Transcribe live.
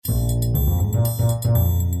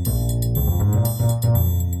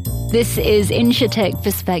This is InsurTech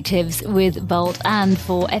Perspectives with Bolt, and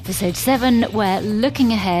for episode 7, we're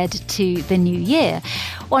looking ahead to the new year.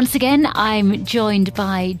 Once again, I'm joined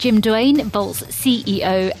by Jim Duane, Bolt's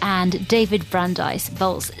CEO, and David Brandeis,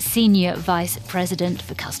 Bolt's Senior Vice President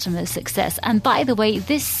for Customer Success. And by the way,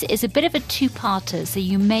 this is a bit of a two-parter, so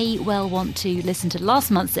you may well want to listen to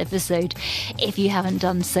last month's episode if you haven't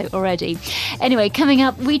done so already. Anyway, coming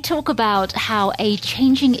up, we talk about how a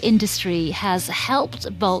changing industry has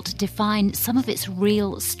helped Bolt define some of its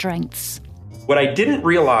real strengths. What I didn't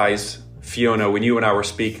realize, Fiona, when you and I were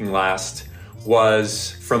speaking last,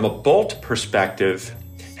 was from a Bolt perspective,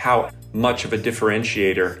 how much of a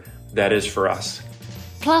differentiator that is for us.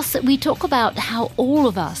 Plus, we talk about how all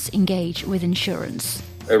of us engage with insurance.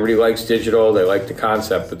 Everybody likes digital, they like the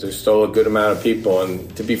concept, but there's still a good amount of people.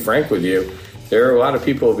 And to be frank with you, there are a lot of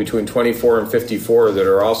people between 24 and 54 that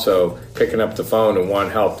are also picking up the phone and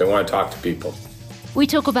want help. They want to talk to people. We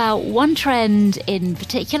talk about one trend in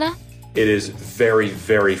particular. It is very,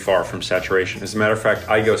 very far from saturation. As a matter of fact,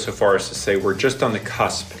 I go so far as to say we're just on the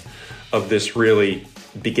cusp of this really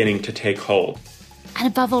beginning to take hold. And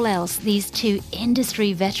above all else, these two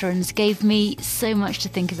industry veterans gave me so much to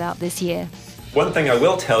think about this year. One thing I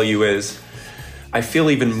will tell you is I feel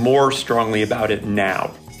even more strongly about it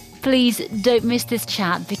now. Please don't miss this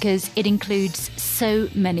chat because it includes so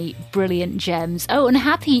many brilliant gems. Oh, and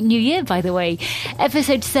Happy New Year, by the way.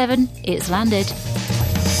 Episode 7, it's landed.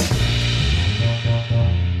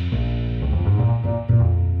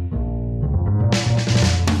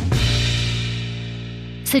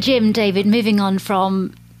 So Jim, David, moving on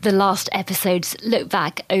from the last episode's look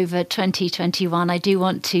back over 2021, I do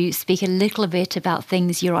want to speak a little bit about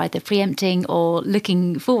things you're either preempting or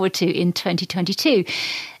looking forward to in 2022.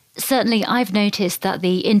 Certainly, I've noticed that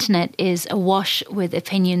the internet is awash with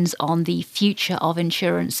opinions on the future of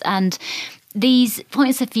insurance, and these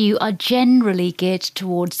points of view are generally geared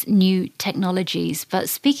towards new technologies. But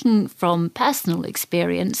speaking from personal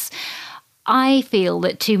experience, I feel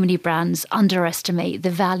that too many brands underestimate the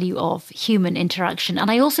value of human interaction.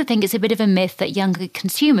 And I also think it's a bit of a myth that younger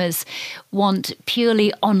consumers want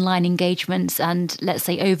purely online engagements and, let's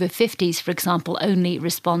say, over 50s, for example, only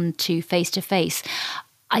respond to face-to-face.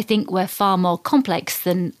 I think we're far more complex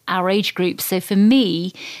than our age group. So for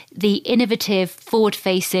me, the innovative,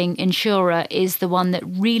 forward-facing insurer is the one that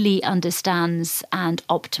really understands and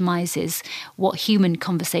optimizes what human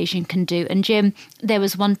conversation can do. And Jim, there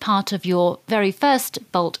was one part of your very first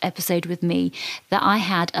Bolt episode with me that I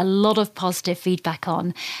had a lot of positive feedback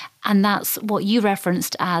on, and that's what you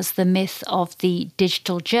referenced as the myth of the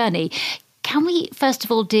digital journey. Can we, first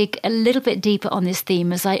of all, dig a little bit deeper on this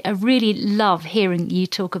theme, as I really love hearing you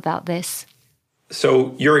talk about this?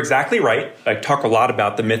 So you're exactly right. I talk a lot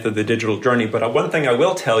about the myth of the digital journey, but one thing I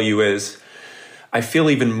will tell you is I feel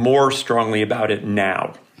even more strongly about it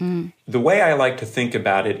now. The way I like to think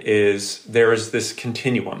about it is there is this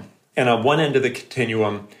continuum. And on one end of the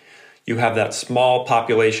continuum, you have that small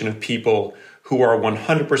population of people who are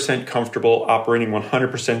 100% comfortable operating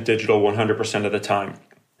 100% digital 100% of the time.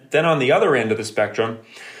 Then on the other end of the spectrum,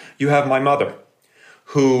 you have my mother,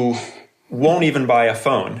 who won't even buy a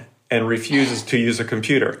phone and refuses to use a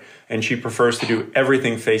computer. And she prefers to do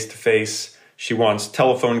everything face-to-face. She wants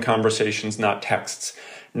telephone conversations, not texts.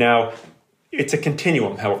 Now, it's a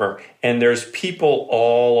continuum, however, and there's people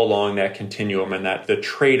all along that continuum and that the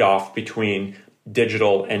trade-off between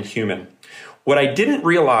digital and human. What I didn't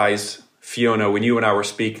realize, Fiona, when you and I were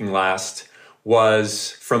speaking last,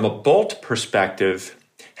 was from a Bolt perspective,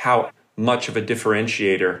 how much of a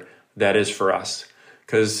differentiator that is for us.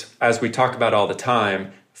 Because as we talk about all the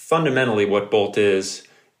time, fundamentally what Bolt is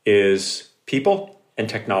people and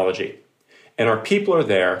technology. And our people are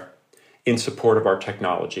there in support of our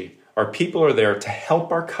technology. Our people are there to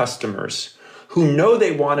help our customers who know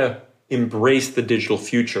they want to embrace the digital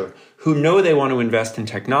future, who know they want to invest in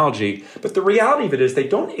technology, but the reality of it is they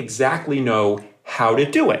don't exactly know how to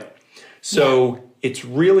do it. So it's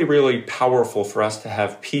really, really powerful for us to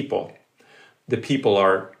have people. The people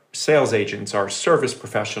are sales agents, our service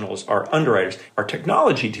professionals, our underwriters, our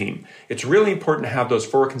technology team. It's really important to have those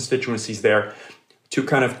four constituencies there to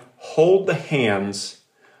kind of hold the hands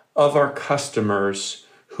of our customers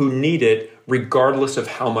who need it regardless of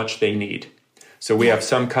how much they need. So we have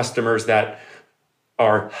some customers that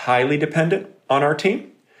are highly dependent on our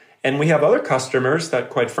team, and we have other customers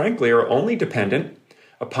that, quite frankly, are only dependent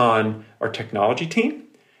upon our technology team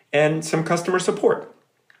and some customer support.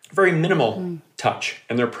 Very minimal touch,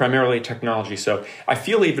 and they're primarily technology. So I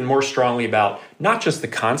feel even more strongly about not just the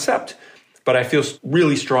concept, but I feel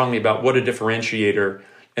really strongly about what a differentiator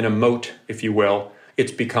and a moat, if you will,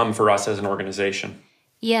 it's become for us as an organization.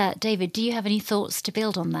 Yeah, David, do you have any thoughts to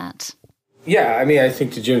build on that? Yeah, I mean, I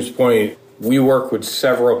think to Jim's point, we work with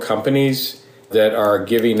several companies that are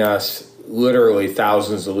giving us literally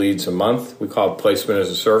thousands of leads a month. We call it placement as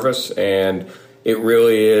a service, and it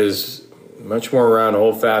really is much more around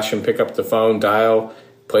old-fashioned pick up the phone, dial,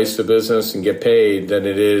 place the business, and get paid than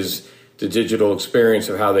it is the digital experience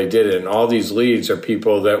of how they did it. And all these leads are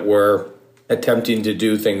people that were attempting to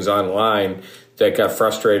do things online that got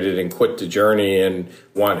frustrated and quit the journey and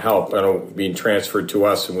want help and being transferred to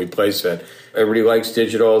us, and we place it. Everybody likes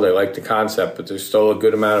digital, they like the concept, but there's still a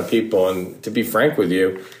good amount of people. And to be frank with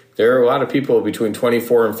you, there are a lot of people between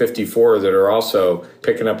 24 and 54 that are also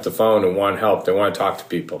picking up the phone and want help. They want to talk to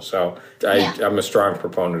people. So I'm a strong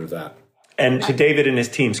proponent of that. And to David and his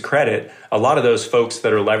team's credit, a lot of those folks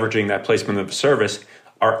that are leveraging that placement of a service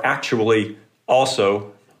are actually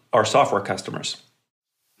also our software customers.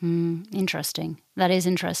 Interesting. That is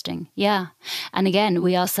interesting. Yeah. And again,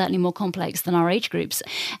 we are certainly more complex than our age groups.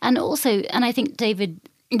 And also, and I think, David,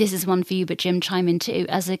 this is one for you, but Jim, chime in too.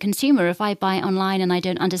 As a consumer, if I buy online and I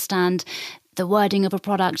don't understand the wording of a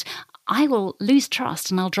product, I will lose trust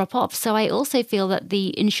and I'll drop off. So I also feel that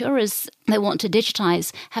the insurers that want to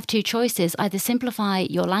digitize have two choices: either simplify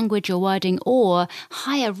your language, your wording, or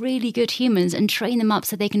hire really good humans and train them up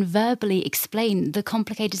so they can verbally explain the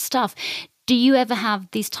complicated stuff. Do you ever have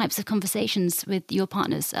these types of conversations with your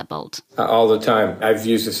partners at Bolt? All the time. I've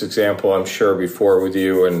used this example, I'm sure, before with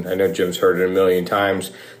you, and I know Jim's heard it a million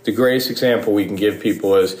times. The greatest example we can give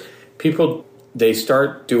people is people, they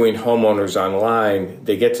start doing homeowners online,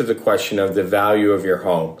 they get to the question of the value of your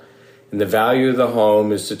home. And the value of the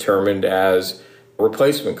home is determined as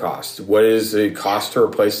replacement cost. What is the cost to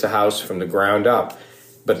replace the house from the ground up?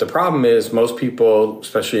 But the problem is most people,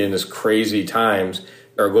 especially in this crazy times,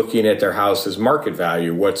 are looking at their house as market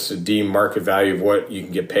value. What's the deemed market value of what you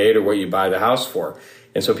can get paid or what you buy the house for?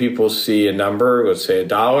 And so people see a number, let's say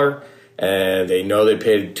 $1, and they know they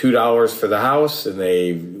paid $2 for the house, and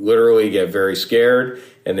they literally get very scared,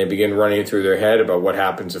 and they begin running through their head about what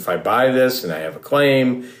happens if I buy this and I have a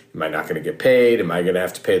claim. Am I not going to get paid? Am I going to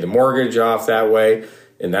have to pay the mortgage off that way?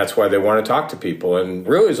 And that's why they want to talk to people. And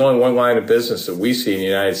really, there's only one line of business that we see in the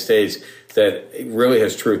United States that really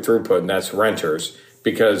has true throughput, and that's renters.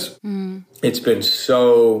 Because it's been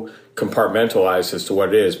so compartmentalized as to what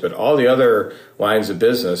it is. But all the other lines of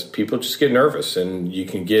business, people just get nervous. And you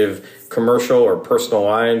can give commercial or personal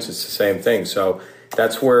lines, it's the same thing. So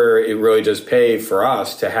that's where it really does pay for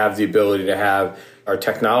us to have the ability to have our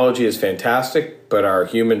technology is fantastic, but our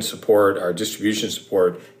human support, our distribution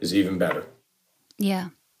support is even better. Yeah.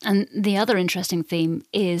 And the other interesting theme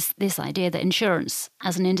is this idea that insurance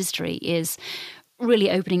as an industry is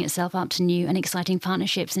really opening itself up to new and exciting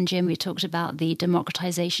partnerships. And Jim, we talked about the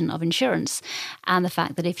democratization of insurance and the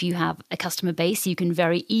fact that if you have a customer base, you can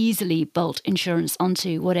very easily bolt insurance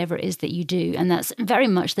onto whatever it is that you do. And that's very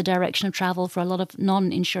much the direction of travel for a lot of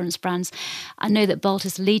non-insurance brands. I know that Bolt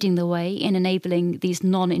is leading the way in enabling these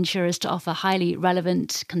non-insurers to offer highly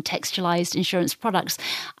relevant, contextualized insurance products.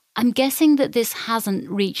 I'm guessing that this hasn't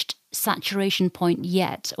reached saturation point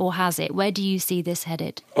yet, or has it? Where do you see this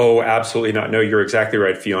headed? Oh, absolutely not. No, you're exactly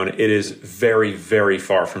right, Fiona. It is very, very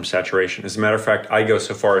far from saturation. As a matter of fact, I go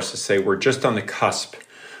so far as to say we're just on the cusp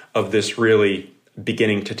of this really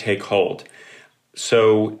beginning to take hold.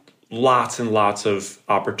 So lots and lots of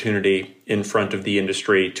opportunity in front of the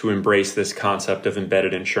industry to embrace this concept of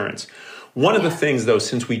embedded insurance. One of the things, though,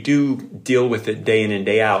 since we do deal with it day in and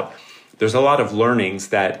day out, there's a lot of learnings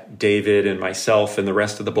that David and myself and the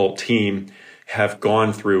rest of the Bolt team have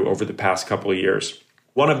gone through over the past couple of years.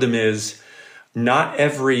 One of them is not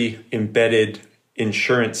every embedded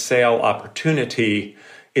insurance sale opportunity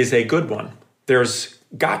is a good one. There's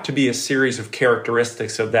got to be a series of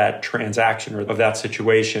characteristics of that transaction or of that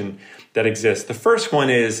situation that exists. The first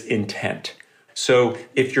one is intent. So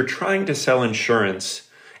if you're trying to sell insurance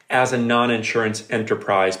as a non-insurance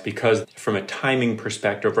enterprise, because from a timing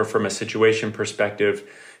perspective or from a situation perspective,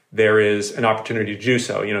 there is an opportunity to do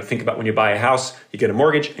so. You know, think about when you buy a house, you get a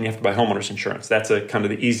mortgage and you have to buy homeowners insurance. That's a kind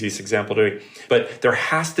of the easiest example to do. But there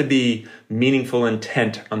has to be meaningful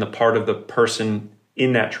intent on the part of the person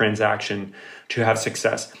in that transaction to have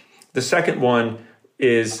success. The second one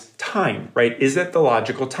is time, right? Is it the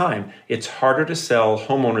logical time? It's harder to sell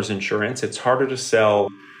homeowners insurance. It's harder to sell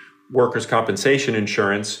workers' compensation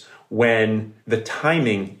insurance when the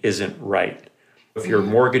timing isn't right. If your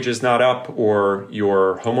mortgage is not up or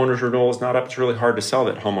your homeowner's renewal is not up, it's really hard to sell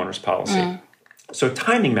that homeowner's policy. So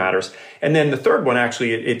timing matters. And then the third one,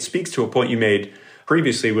 actually, it speaks to a point you made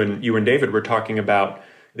previously when you and David were talking about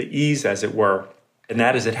the ease, as it were, and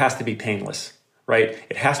that is it has to be painless. right?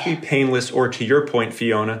 It has to be painless, or to your point,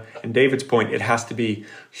 Fiona, and David's point, it has to be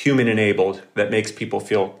human enabled that makes people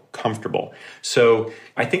feel comfortable. So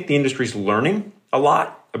I think the industry's learning a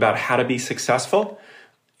lot about how to be successful.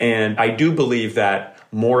 And I do believe that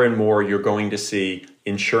more and more you're going to see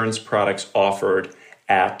insurance products offered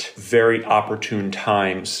at very opportune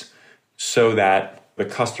times so that the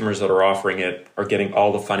customers that are offering it are getting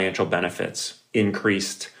all the financial benefits,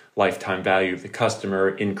 increased lifetime value of the customer,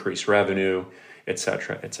 increased revenue, et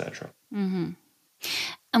cetera, et cetera. Mm-hmm.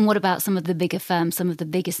 And what about some of the bigger firms? Some of the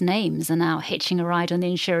biggest names are now hitching a ride on the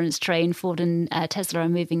insurance train. Ford and Tesla are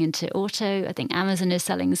moving into auto. I think Amazon is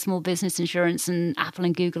selling small business insurance, and Apple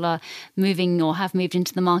and Google are moving or have moved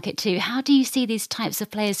into the market too. How do you see these types of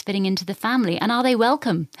players fitting into the family? And are they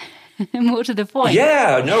welcome? More to the point.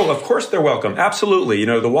 Yeah, no, of course they're welcome. Absolutely.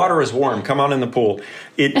 The water is warm. Come on in the pool.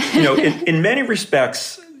 In many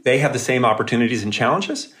respects, they have the same opportunities and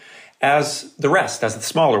challenges as the rest, as the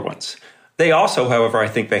smaller ones. They also, however, I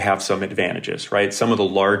think they have some advantages, right? Some of the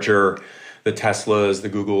larger, the Teslas, the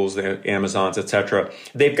Googles, the Amazons, et cetera,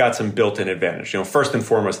 they've got some built-in advantage. First and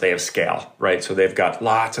foremost, they have scale, right? So they've got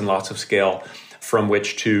lots and lots of scale from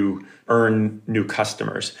which to earn new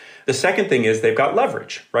customers. The second thing is they've got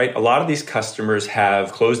leverage, right? A lot of these customers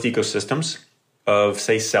have closed ecosystems of,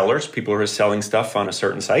 say, sellers, people who are selling stuff on a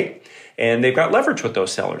certain site, and they've got leverage with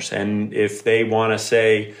those sellers. And if they want to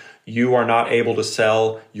say, you are not able to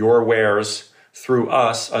sell your wares through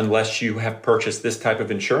us unless you have purchased this type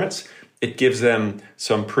of insurance, it gives them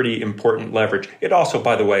some pretty important leverage. It also,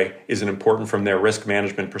 by the way, is important from their risk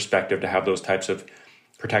management perspective to have those types of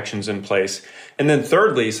protections in place. And then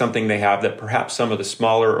thirdly, something they have that perhaps some of the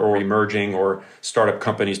smaller or emerging or startup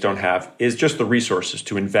companies don't have is just the resources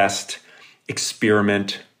to invest,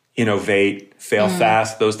 experiment, innovate, fail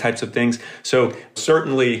fast, those types of things. So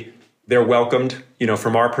certainly they're welcomed.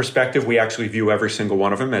 From our perspective, we actually view every single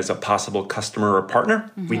one of them as a possible customer or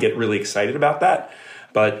partner. Mm-hmm. We get really excited about that.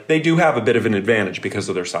 But they do have a bit of an advantage because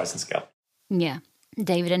of their size and scale. Yeah.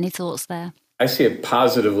 David, any thoughts there? I see it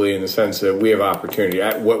positively in the sense that we have opportunity.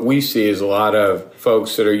 What we see is a lot of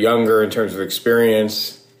folks that are younger in terms of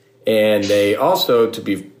experience, and they also, to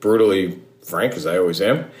be brutally frank, as I always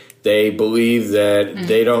am, they believe that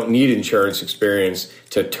they don't need insurance experience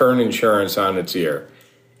to turn insurance on its ear.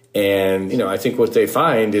 And, I think what they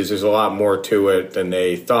find is there's a lot more to it than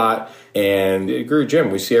they thought. And I agree with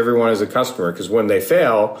Jim, we see everyone as a customer because when they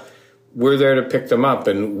fail, we're there to pick them up.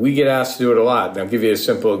 And we get asked to do it a lot. And I'll give you a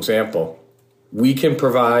simple example. We can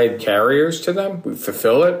provide carriers to them, we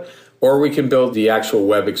fulfill it, or we can build the actual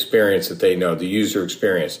web experience that they know, the user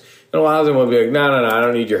experience. And a lot of them will be like, no, I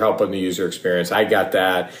don't need your help on the user experience. I got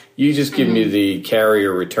that. You just give me the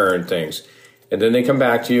carrier return things. And then they come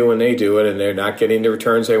back to you when they do it and they're not getting the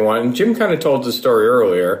returns they want. And Jim kind of told the story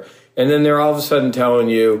earlier. And then they're all of a sudden telling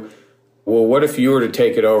you, well, what if you were to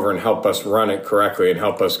take it over and help us run it correctly and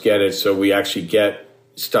help us get it so we actually get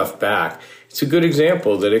stuff back? It's a good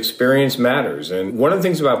example that experience matters. And one of the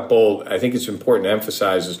things about Bolt, I think it's important to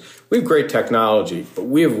emphasize, is we have great technology, but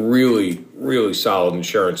we have really, really solid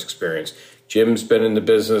insurance experience. Jim's been in the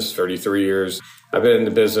business 33 years. I've been in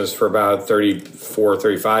the business for about 34,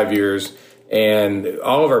 35 years. And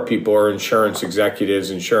all of our people are insurance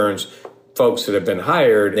executives, insurance folks that have been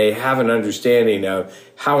hired. They have an understanding of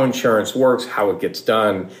how insurance works, how it gets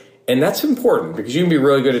done. And that's important because you can be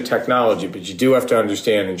really good at technology, but you do have to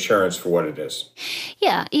understand insurance for what it is.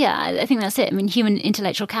 Yeah, I think that's it. I mean, human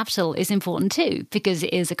intellectual capital is important too because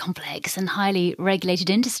it is a complex and highly regulated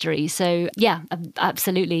industry. So yeah, I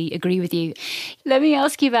absolutely agree with you. Let me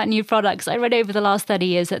ask you about new products. I read over the last 30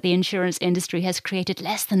 years that the insurance industry has created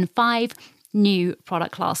less than 5 new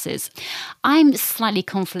product classes. I'm slightly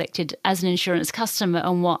conflicted as an insurance customer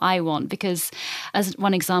on what I want because, as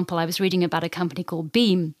one example, I was reading about a company called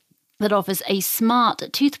Beam that offers a smart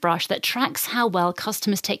toothbrush that tracks how well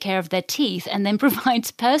customers take care of their teeth and then provides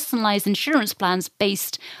personalized insurance plans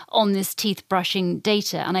based on this teeth brushing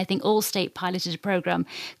data. And I think Allstate piloted a program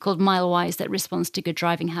called MileWise that responds to good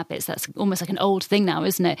driving habits. That's almost like an old thing now,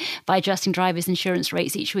 isn't it? By adjusting drivers' insurance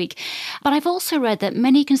rates each week. But I've also read that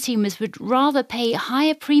many consumers would rather pay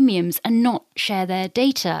higher premiums and not share their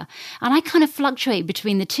data. And I kind of fluctuate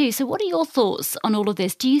between the two. So what are your thoughts on all of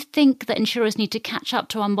this? Do you think that insurers need to catch up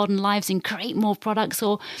to our modern lives and create more products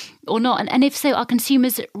or not? And if so, are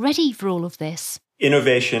consumers ready for all of this?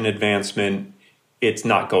 Innovation, advancement, it's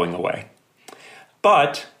not going away.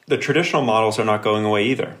 But the traditional models are not going away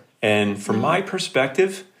either. And from my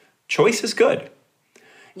perspective, choice is good.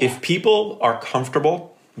 Yeah. If people are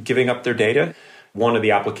comfortable giving up their data, one of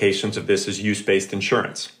the applications of this is use-based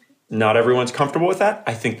insurance. Not everyone's comfortable with that.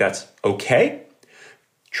 I think that's okay.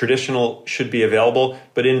 Traditional should be available,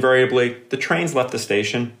 but invariably the train's left the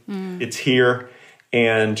station. It's here.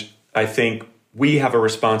 And I think we have a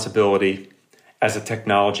responsibility as a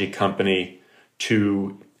technology company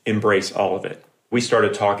to embrace all of it. We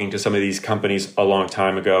started talking to some of these companies a long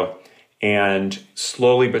time ago, and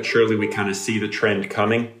slowly but surely we kind of see the trend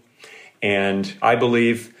coming. And I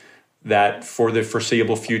believe that for the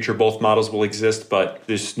foreseeable future, both models will exist, but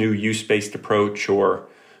this new use-based approach or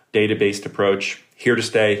data-based approach, here to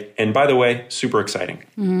stay. And by the way, super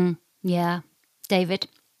exciting. Yeah. David?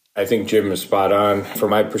 I think Jim is spot on. From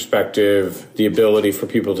my perspective, the ability for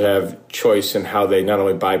people to have choice in how they not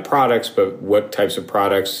only buy products, but what types of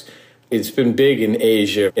products. It's been big in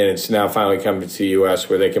Asia, and it's now finally coming to the U.S.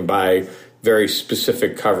 where they can buy very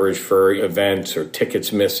specific coverage for events or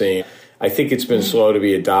tickets missing. I think it's been slow to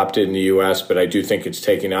be adopted in the U.S., but I do think it's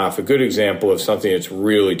taking off. A good example of something that's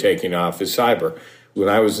really taking off is cyber. When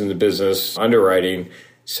I was in the business underwriting,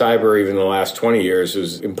 cyber, even in the last 20 years,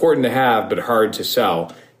 was important to have, but hard to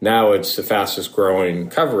sell. Now it's the fastest growing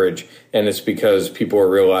coverage, and it's because people are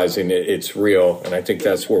realizing it's real, and I think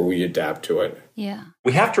that's where we adapt to it. Yeah.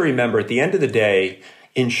 We have to remember, at the end of the day,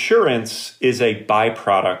 insurance is a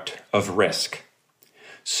byproduct of risk.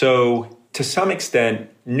 So to some extent,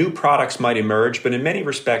 new products might emerge, but in many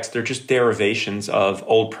respects, they're just derivations of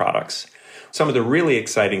old products. Some of the really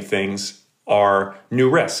exciting things are new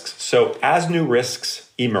risks. So as new risks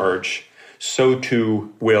emerge, so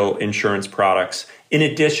too will insurance products, in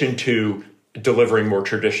addition to delivering more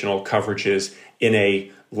traditional coverages in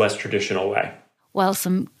a less traditional way. Well,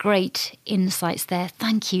 some great insights there.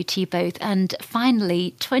 Thank you to you both. And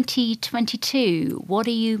finally, 2022, what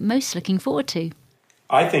are you most looking forward to?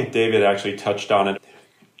 I think David actually touched on it.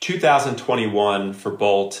 2021 for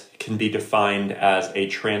Bolt can be defined as a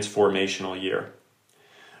transformational year.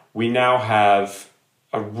 We now have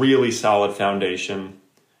a really solid foundation.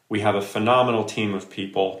 We have a phenomenal team of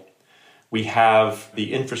people. We have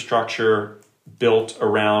the infrastructure built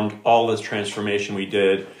around all this transformation we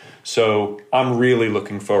did. So I'm really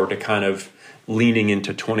looking forward to kind of leaning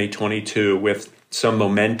into 2022 with some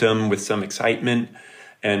momentum, with some excitement,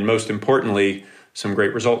 and most importantly, some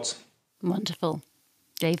great results. Wonderful.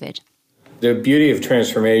 David? The beauty of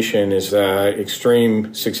transformation is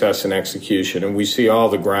extreme success and execution, and we see all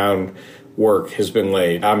the groundwork has been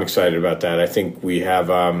laid. I'm excited about that. I think we have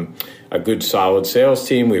a good, solid sales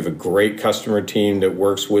team. We have a great customer team that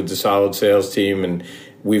works with the solid sales team, and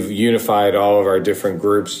we've unified all of our different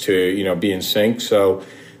groups to, be in sync. So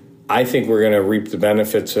I think we're going to reap the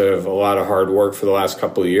benefits of a lot of hard work for the last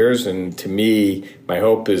couple of years. And to me, my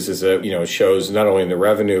hope is that, it shows not only in the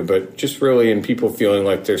revenue, but just really in people feeling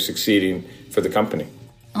like they're succeeding for the company.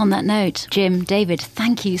 On that note, Jim, David,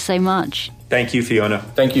 thank you so much. Thank you, Fiona.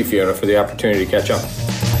 Thank you, Fiona, for the opportunity to catch up.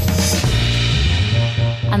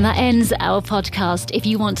 And that ends our podcast. If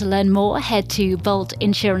you want to learn more, head to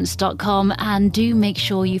boltinsurance.com and do make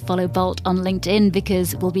sure you follow Bolt on LinkedIn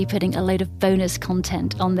because we'll be putting a load of bonus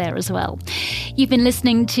content on there as well. You've been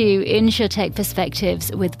listening to InsurTech Perspectives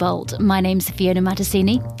with Bolt. My name's Fiona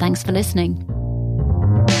Mattasini. Thanks for listening.